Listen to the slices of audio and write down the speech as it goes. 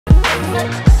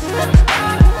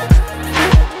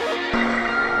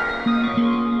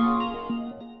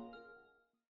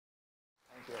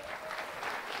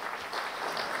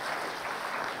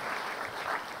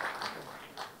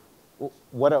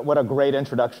What a great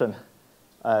introduction.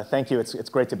 Thank you. It's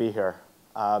great to be here.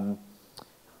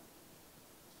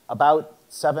 About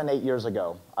 7, 8 years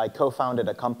ago, I co-founded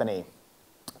a company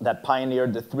that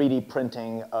pioneered the 3D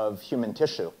printing of human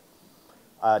tissue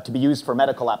to be used for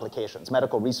medical applications,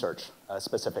 medical research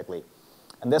specifically.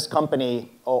 And this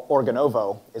company,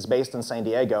 Organovo, is based in San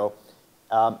Diego,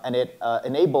 and it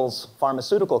enables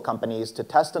pharmaceutical companies to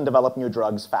test and develop new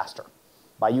drugs faster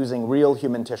by using real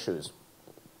human tissues.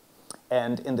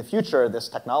 And in the future, this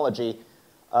technology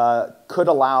could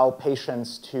allow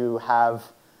patients to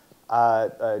have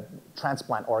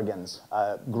transplant organs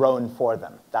grown for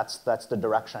them. That's the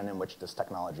direction in which this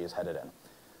technology is headed in.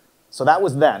 So that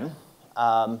was then.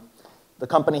 The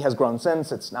company has grown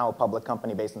since. It's now a public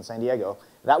company based in San Diego.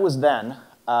 That was then.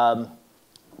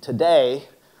 Today,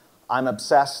 I'm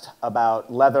obsessed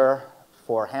about leather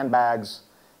for handbags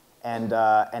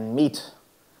and meat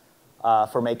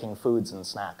for making foods and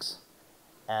snacks.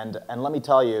 And let me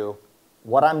tell you,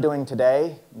 what I'm doing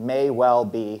today may well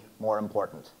be more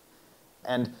important.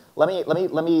 And let me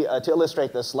to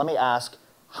illustrate this, let me ask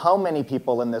how many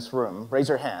people in this room, raise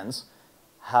your hands,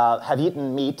 have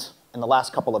eaten meat in the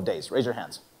last couple of days? Raise your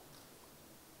hands.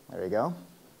 There you go.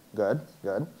 Good,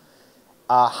 good.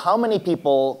 How many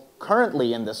people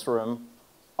currently in this room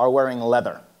are wearing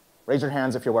leather? Raise your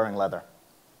hands if you're wearing leather.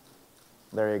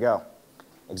 There you go.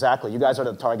 Exactly. You guys are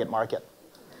the target market.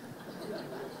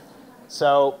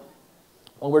 So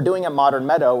what we're doing at Modern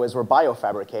Meadow is we're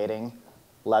biofabricating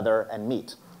leather and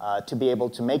meat to be able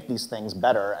to make these things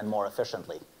better and more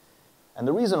efficiently. And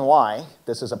the reason why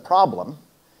this is a problem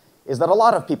is that a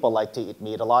lot of people like to eat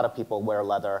meat, a lot of people wear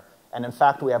leather, and in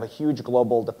fact, we have a huge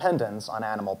global dependence on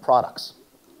animal products.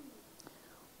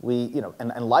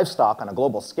 And livestock on a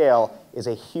global scale is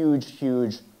a huge,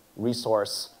 huge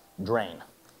resource drain.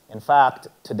 In fact,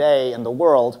 today in the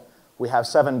world, we have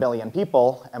 7 billion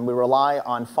people, and we rely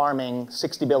on farming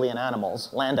 60 billion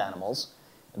animals, land animals,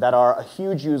 that are a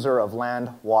huge user of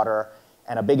land, water,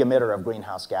 and a big emitter of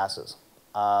greenhouse gases.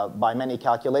 By many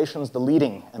calculations, the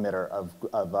leading emitter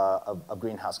of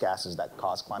greenhouse gases that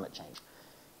cause climate change.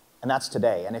 And that's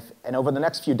today. And over the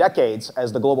next few decades,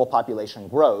 as the global population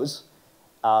grows,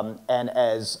 and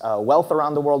as wealth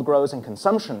around the world grows and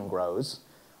consumption grows,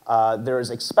 there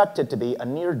is expected to be a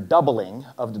near doubling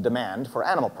of the demand for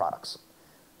animal products.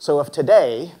 So if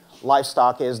today,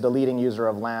 livestock is the leading user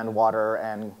of land, water,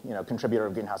 and contributor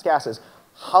of greenhouse gases,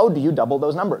 how do you double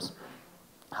those numbers?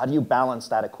 How do you balance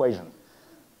that equation?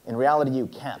 In reality, you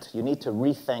can't. You need to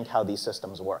rethink how these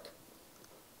systems work.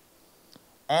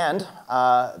 And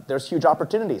there's huge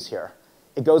opportunities here.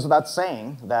 It goes without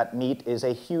saying that meat is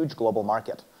a huge global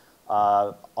market,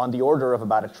 on the order of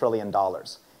about $1 trillion.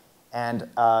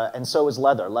 And so is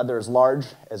leather. Leather is large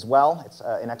as well. It's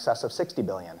in excess of 60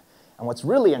 billion. And what's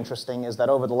really interesting is that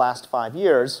over the last 5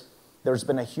 years, there's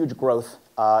been a huge growth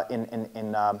in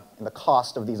the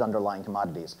cost of these underlying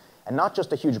commodities. And not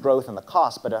just a huge growth in the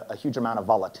cost, but a huge amount of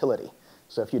volatility.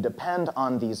 So if you depend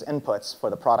on these inputs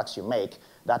for the products you make,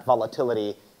 that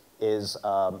volatility is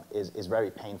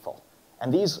very painful.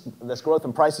 And this growth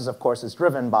in prices, of course, is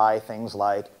driven by things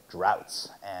like droughts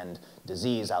and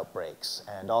disease outbreaks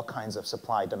and all kinds of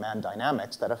supply-demand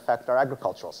dynamics that affect our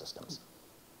agricultural systems.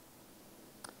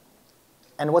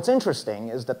 And what's interesting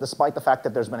is that despite the fact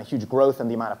that there's been a huge growth in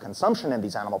the amount of consumption in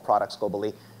these animal products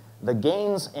globally, the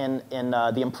gains in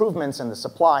the improvements in the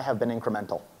supply have been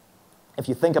incremental. If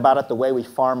you think about it, the way we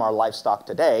farm our livestock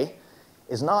today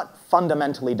is not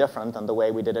fundamentally different than the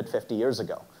way we did it 50 years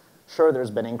ago. Sure,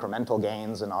 there's been incremental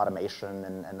gains in automation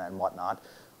and whatnot,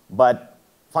 but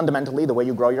fundamentally, the way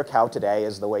you grow your cow today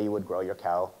is the way you would grow your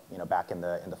cow back in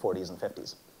the 40s and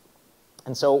 50s.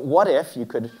 And so what if you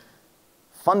could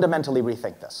fundamentally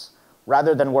rethink this?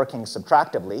 Rather than working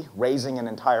subtractively, raising an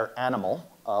entire animal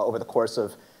over the course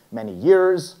of many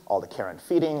years, all the care and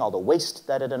feeding, all the waste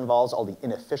that it involves, all the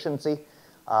inefficiency,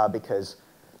 because,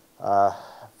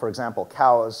 for example,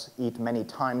 cows eat many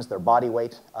times their body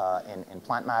weight in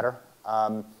plant matter.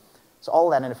 So all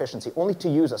that inefficiency, only to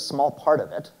use a small part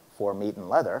of it for meat and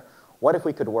leather, what if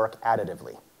we could work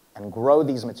additively and grow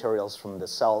these materials from the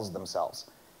cells themselves?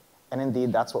 And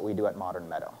indeed, that's what we do at Modern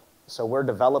Meadow. So we're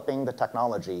developing the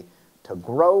technology to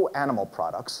grow animal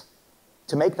products,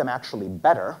 to make them actually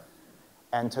better,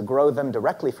 and to grow them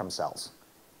directly from cells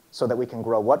so that we can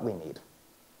grow what we need.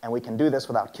 And we can do this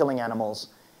without killing animals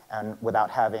and without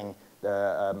having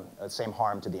the same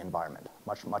harm to the environment,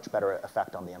 much better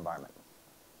effect on the environment.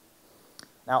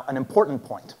 Now, an important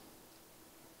point.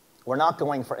 We're not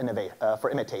going for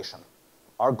imitation.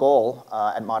 Our goal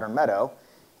at Modern Meadow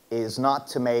is not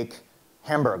to make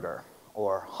hamburger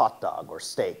or hot dog or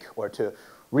steak or to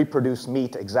reproduce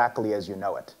meat exactly as you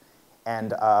know it.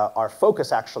 And our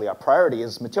focus, actually, our priority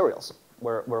is materials.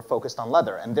 We're focused on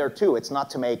leather. And there, too, it's not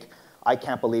to make, I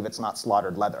can't believe it's not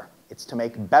slaughtered leather. It's to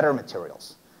make better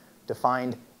materials, to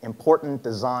find important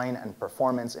design and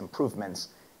performance improvements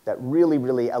that really,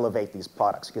 really elevate these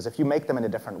products. Because if you make them in a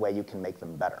different way, you can make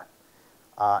them better.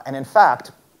 And in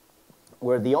fact,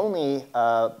 we're the only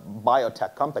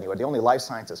biotech company, or the only life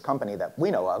sciences company that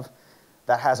we know of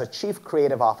that has a chief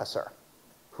creative officer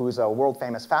who's a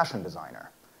world-famous fashion designer,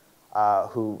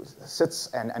 who sits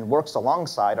and works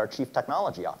alongside our chief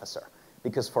technology officer.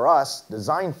 Because for us,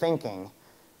 design thinking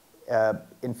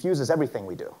infuses everything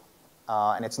we do.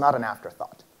 And it's not an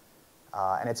afterthought.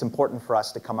 And it's important for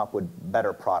us to come up with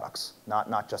better products,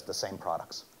 not just the same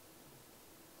products.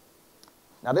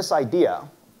 Now, this idea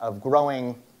of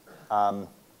growing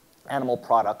animal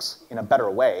products in a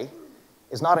better way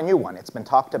is not a new one. It's been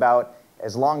talked about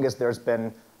as long as there's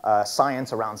been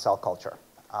science around cell culture.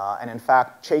 And in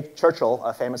fact,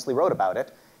 Churchill famously wrote about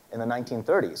it in the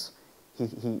 1930s.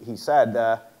 He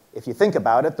said, if you think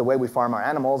about it, the way we farm our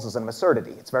animals is an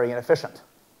absurdity. It's very inefficient.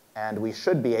 And we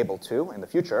should be able to, in the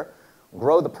future,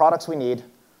 grow the products we need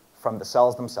from the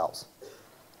cells themselves.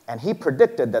 And he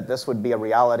predicted that this would be a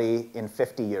reality in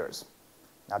 50 years.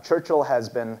 Now, Churchill has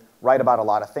been right about a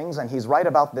lot of things, and he's right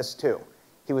about this too.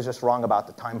 He was just wrong about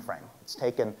the time frame. It's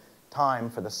taken time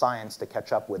for the science to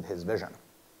catch up with his vision.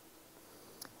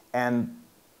 And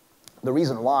the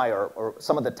reason why, or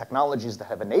some of the technologies that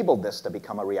have enabled this to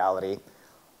become a reality,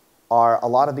 are a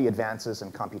lot of the advances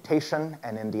in computation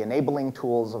and in the enabling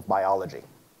tools of biology.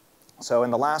 So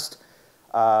in the last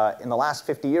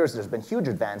 50 years, there's been huge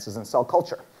advances in cell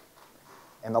culture.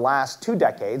 In the last 2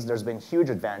 decades, there's been huge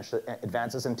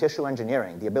advances in tissue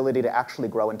engineering, the ability to actually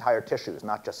grow entire tissues,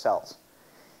 not just cells.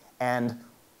 And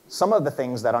some of the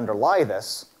things that underlie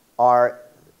this are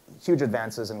huge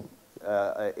advances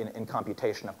in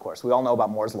computation, of course. We all know about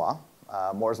Moore's Law.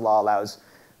 Moore's Law allows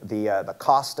the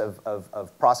cost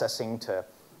of processing to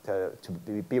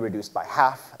be reduced by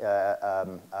half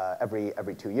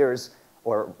every 2 years,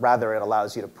 or rather it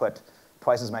allows you to put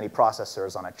twice as many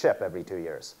processors on a chip every 2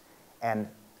 years. And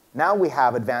now we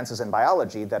have advances in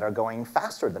biology that are going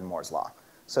faster than Moore's Law.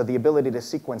 So the ability to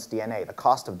sequence DNA, the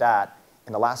cost of that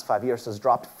in the last 5 years has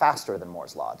dropped faster than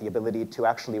Moore's Law. The ability to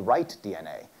actually write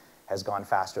DNA has gone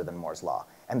faster than Moore's Law.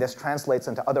 And this translates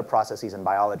into other processes in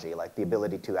biology, like the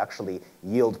ability to actually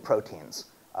yield proteins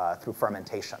through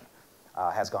fermentation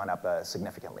has gone up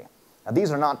significantly. Now,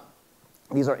 these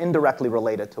are indirectly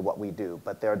related to what we do,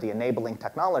 but they're the enabling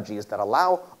technologies that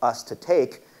allow us to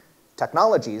take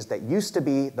technologies that used to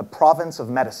be the province of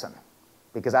medicine.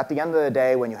 Because at the end of the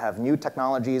day, when you have new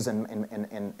technologies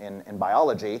in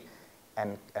biology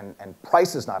and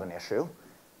price is not an issue,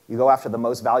 you go after the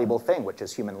most valuable thing, which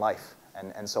is human life.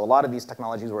 And so a lot of these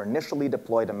technologies were initially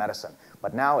deployed in medicine.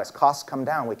 But now, as costs come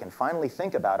down, we can finally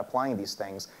think about applying these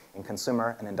things in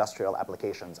consumer and industrial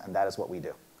applications, and that is what we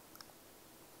do.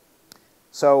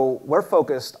 So we're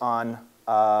focused on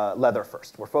leather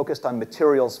first. We're focused on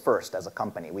materials first as a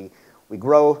company. We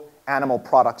grow animal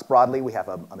products broadly. We have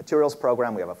a materials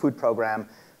program. We have a food program.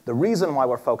 The reason why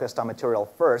we're focused on material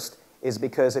first is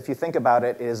because if you think about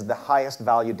it, it is the highest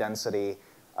value density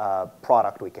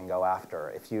product we can go after.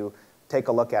 If you take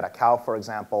a look at a cow, for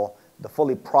example, the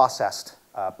fully processed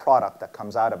product that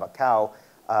comes out of a cow,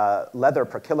 leather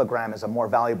per kilogram is a more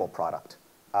valuable product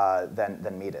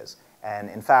than meat is.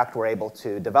 And in fact, we're able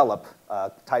to develop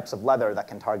types of leather that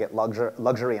can target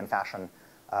luxury and fashion,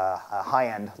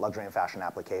 high-end luxury and fashion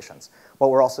applications. But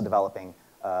we're also developing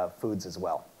foods as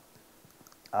well.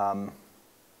 And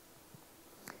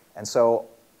so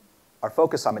our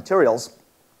focus on materials,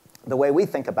 the way we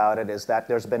think about it is that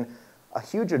there's been a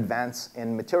huge advance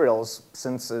in materials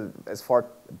since as far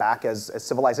back as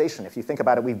civilization. If you think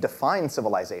about it, we've defined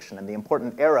civilization and the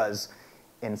important eras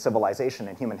in civilization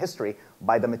and human history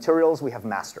by the materials we have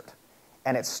mastered.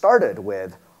 And it started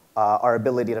with our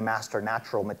ability to master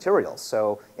natural materials.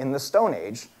 So in the Stone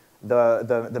Age,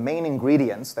 the main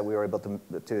ingredients that we were able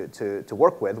to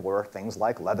work with were things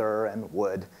like leather and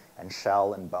wood and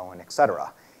shell and bone,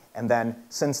 etc. And then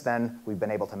since then, we've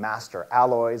been able to master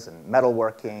alloys and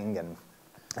metalworking.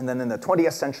 And then in the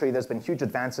 20th century, there's been huge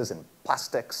advances in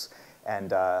plastics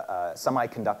and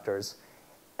semiconductors.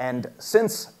 And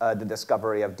since the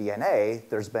discovery of DNA,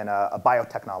 there's been a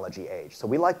biotechnology age. So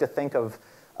we like to think of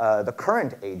the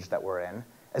current age that we're in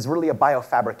as really a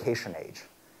biofabrication age,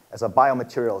 as a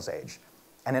biomaterials age.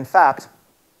 And in fact,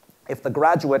 If The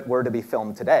Graduate were to be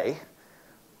filmed today,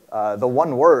 the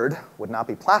one word would not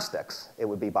be plastics, it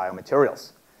would be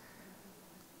biomaterials.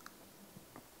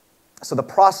 So the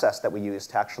process that we use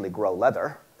to actually grow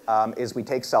leather is we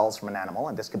take cells from an animal,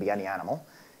 and this could be any animal.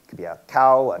 It could be a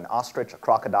cow, an ostrich, a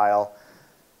crocodile,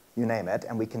 you name it,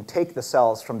 and we can take the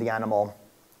cells from the animal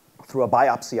through a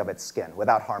biopsy of its skin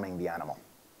without harming the animal.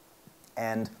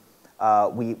 And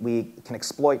we can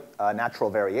exploit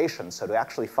natural variation, so to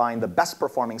actually find the best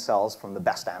performing cells from the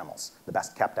best animals, the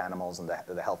best kept animals and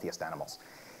the healthiest animals.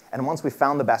 And once we've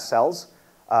found the best cells,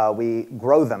 we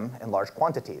grow them in large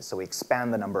quantities. So we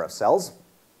expand the number of cells,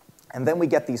 and then we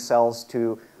get these cells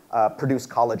to produce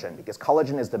collagen, because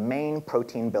collagen is the main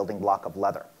protein building block of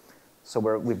leather. So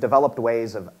we've developed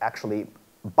ways of actually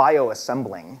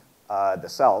bioassembling the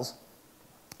cells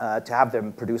to have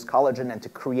them produce collagen and to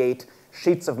create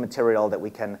sheets of material that we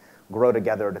can grow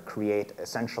together to create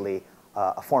essentially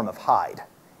a form of hide.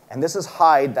 And this is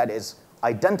hide that is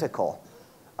identical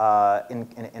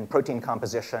in protein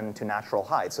composition to natural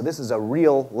hide. So this is a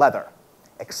real leather,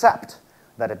 except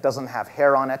that it doesn't have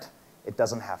hair on it, it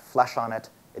doesn't have flesh on it,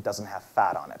 it doesn't have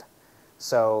fat on it.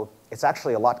 So it's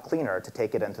actually a lot cleaner to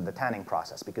take it into the tanning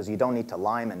process because you don't need to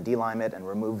lime and delime it and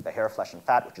remove the hair, flesh, and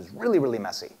fat, which is really, really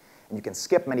messy. And you can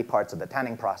skip many parts of the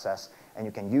tanning process, and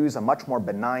you can use a much more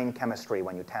benign chemistry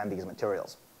when you tan these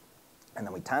materials. And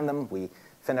then we tan them, we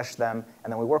finish them,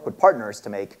 and then we work with partners to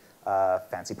make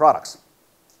fancy products.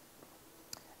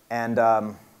 And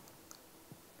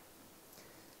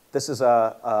this is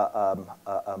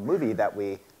a movie that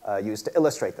we use to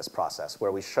illustrate this process,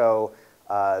 where we show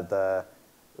how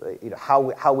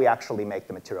we actually make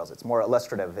the materials. It's more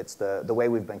illustrative. It's the way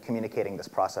we've been communicating this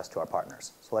process to our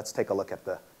partners. So let's take a look at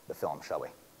the film, shall we?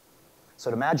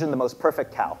 So to imagine the most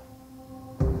perfect cow.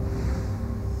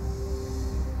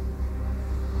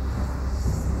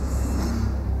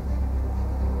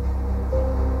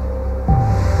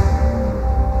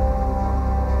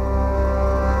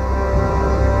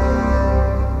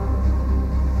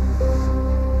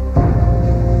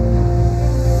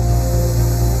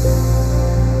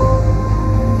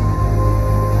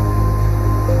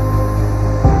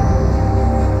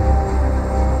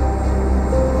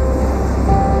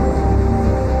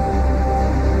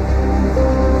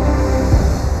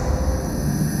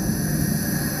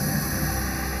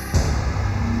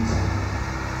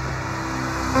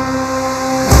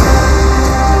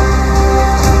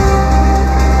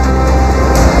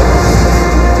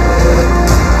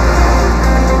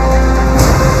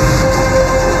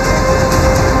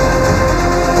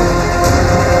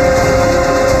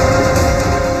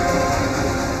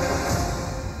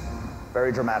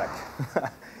 Dramatic.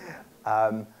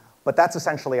 But that's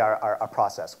essentially our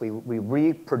process. We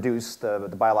reproduce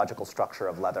the biological structure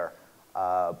of leather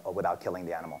without killing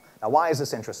the animal. Now, why is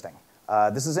this interesting?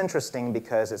 This is interesting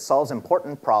because it solves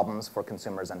important problems for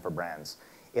consumers and for brands.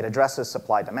 It addresses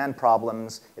supply-demand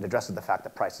problems. It addresses the fact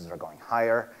that prices are going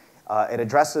higher. It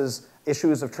addresses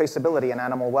issues of traceability and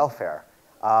animal welfare.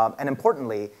 And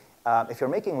importantly, if you're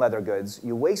making leather goods,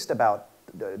 you waste about,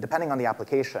 depending on the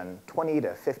application, 20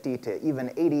 to 50 to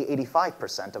even 80,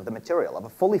 85% of the material, of a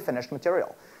fully finished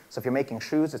material. So if you're making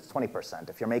shoes, it's 20%.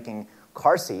 If you're making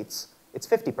car seats, it's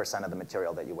 50% of the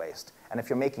material that you waste. And if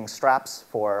you're making straps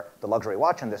for the luxury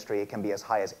watch industry, it can be as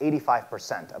high as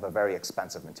 85% of a very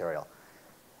expensive material.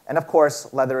 And of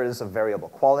course, leather is of variable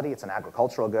quality. It's an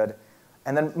agricultural good.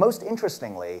 And then most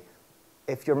interestingly,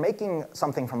 if you're making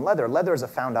something from leather, leather is a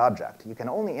found object. You can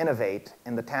only innovate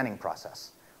in the tanning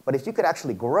process. But if you could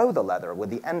actually grow the leather with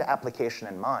the end application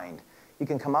in mind, you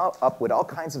can come up with all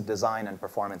kinds of design and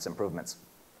performance improvements.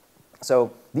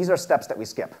 So these are steps that we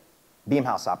skip. Beam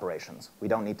house operations, we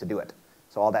don't need to do it.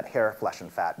 So all that hair, flesh,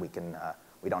 and fat, we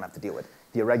don't have to deal with.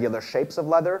 The irregular shapes of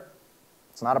leather,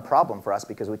 it's not a problem for us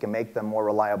because we can make them more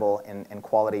reliable in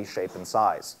quality, shape, and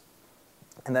size.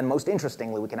 And then most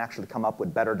interestingly, we can actually come up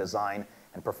with better design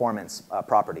and performance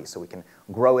properties. So we can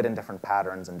grow it in different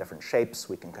patterns and different shapes.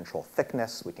 We can control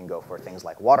thickness. We can go for things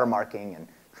like watermarking and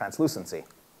translucency.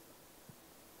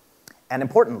 And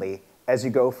importantly, as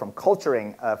you go from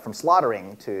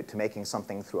slaughtering to making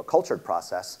something through a cultured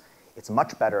process, it's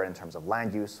much better in terms of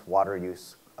land use, water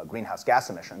use, greenhouse gas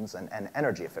emissions, and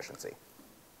energy efficiency.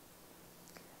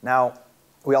 Now,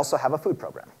 we also have a food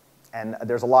program. And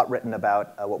there's a lot written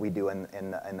about what we do in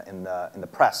the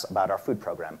press about our food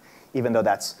program, even though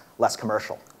that's less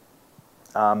commercial.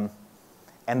 And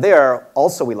there,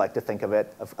 also we like to think of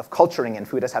it, of culturing in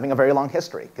food as having a very long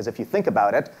history. Because if you think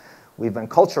about it, we've been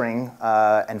culturing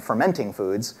and fermenting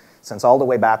foods since all the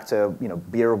way back to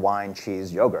beer, wine,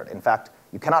 cheese, yogurt. In fact,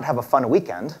 you cannot have a fun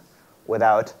weekend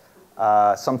without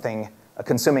something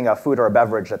consuming a food or a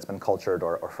beverage that's been cultured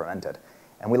or fermented.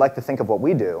 And we like to think of what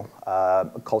we do,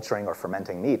 culturing or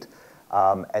fermenting meat,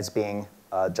 as being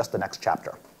just the next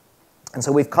chapter. And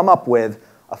so we've come up with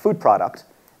a food product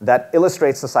that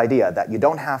illustrates this idea that you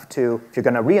don't have to, if you're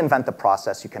going to reinvent the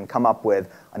process, you can come up with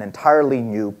an entirely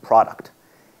new product.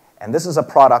 And this is a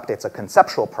product, it's a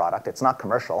conceptual product, it's not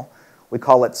commercial. We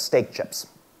call it steak chips.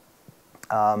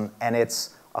 And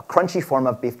it's a crunchy form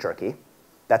of beef jerky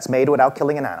that's made without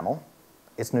killing an animal.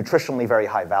 It's nutritionally very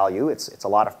high value. It's a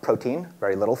lot of protein,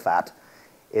 very little fat.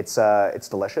 It's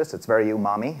delicious. It's very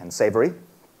umami and savory.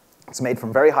 It's made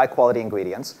from very high quality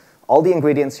ingredients. All the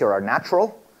ingredients here are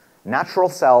natural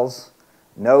cells,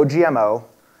 no GMO,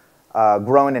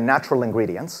 grown in natural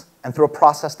ingredients, and through a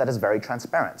process that is very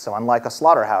transparent. So unlike a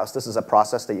slaughterhouse, this is a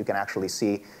process that you can actually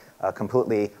see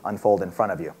completely unfold in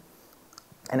front of you.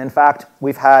 And in fact,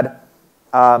 we've had,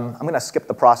 I'm going to skip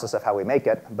the process of how we make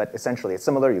it, but essentially it's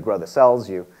similar. You grow the cells,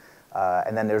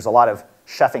 and then there's a lot of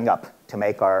chefing up to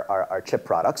make our chip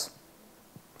products.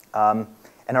 And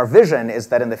our vision is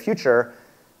that in the future,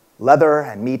 leather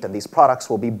and meat and these products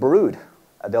will be brewed.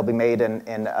 They'll be made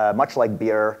in much like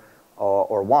beer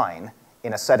or wine,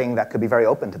 in a setting that could be very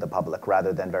open to the public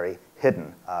rather than very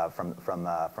hidden from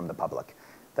the public.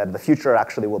 That in the future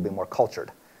actually will be more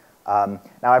cultured. Now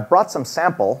I've brought some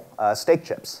sample steak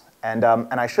chips, and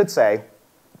I should say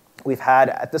we've had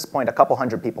at this point a couple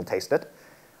hundred people taste it,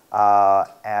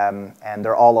 and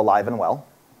they're all alive and well.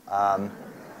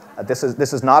 This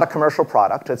is not a commercial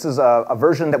product. This is a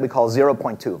version that we call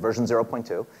 0.2, version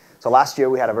 0.2. So last year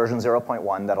we had a version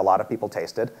 0.1 that a lot of people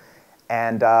tasted,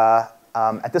 and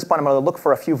at this point I'm going to look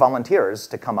for a few volunteers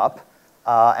to come up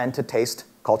and to taste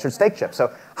cultured steak chips.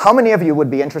 So how many of you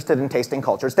would be interested in tasting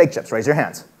cultured steak chips? Raise your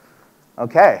hands.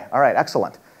 Okay, all right,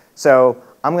 excellent. So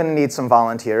I'm going to need some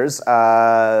volunteers.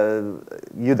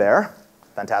 You there,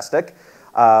 fantastic.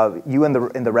 You in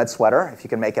the red sweater, if you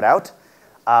can make it out.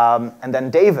 And then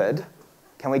David,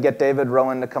 can we get David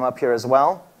Rowan to come up here as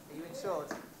well? Are you insured?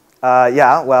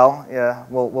 Yeah, well, yeah,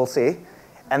 we'll see.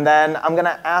 And then I'm going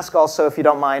to ask also, if you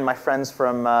don't mind, my friends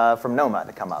from Noma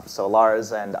to come up. So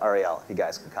Lars and Ariel, if you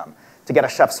guys could come, to get a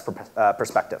chef's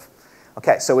perspective.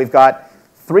 Okay, so we've got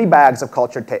 3 bags of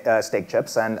cultured steak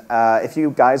chips, and if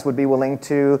you guys would be willing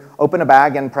to open a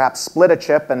bag and perhaps split a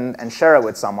chip and share it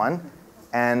with someone,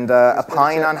 and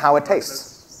opine on how it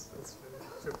tastes.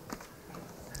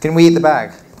 Can we eat the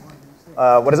bag?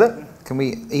 What is it? Can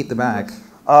we eat the bag?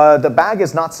 The bag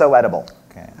is not so edible.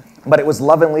 Okay. But it was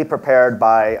lovingly prepared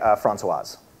by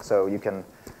Francoise. So you can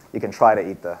try to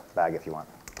eat the bag if you want.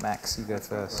 Max, you go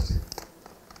first.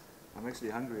 I'm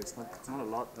actually hungry. It's not a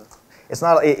lot, though. It's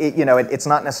not, it's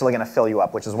not necessarily going to fill you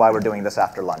up, which is why we're doing this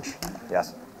after lunch.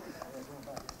 Yes.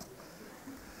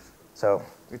 So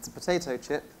it's a potato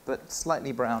chip, but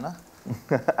slightly browner.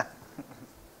 Thank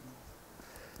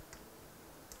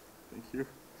you.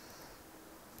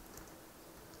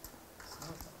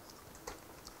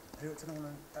 There's another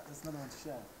one to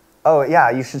share. Oh yeah,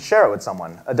 you should share it with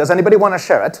someone. Does anybody want to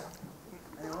share it?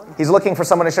 Anyone? He's looking for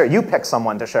someone to share it. You pick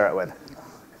someone to share it with.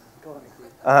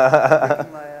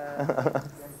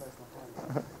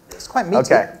 It's quite meaty.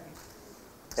 Okay.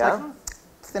 It's Yeah? like a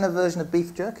thinner version of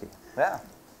beef jerky. Yeah.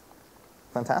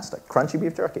 Fantastic. Crunchy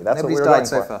beef jerky. That's Nobody's what we were died going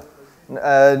so for.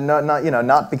 far. No,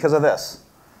 not because of this.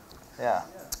 Yeah.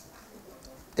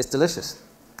 It's delicious.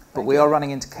 But we are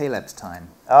running into Caleb's time.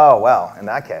 Oh, well, in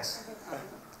that case.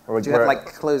 Do you have like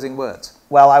closing words?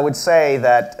 Well, I would say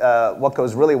that what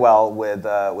goes really well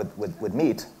with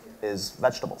meat is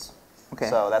vegetables. Okay.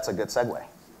 So that's a good segue.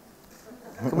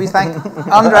 Can we thank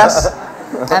Andras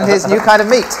and his new kind of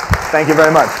meat? Thank you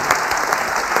very much.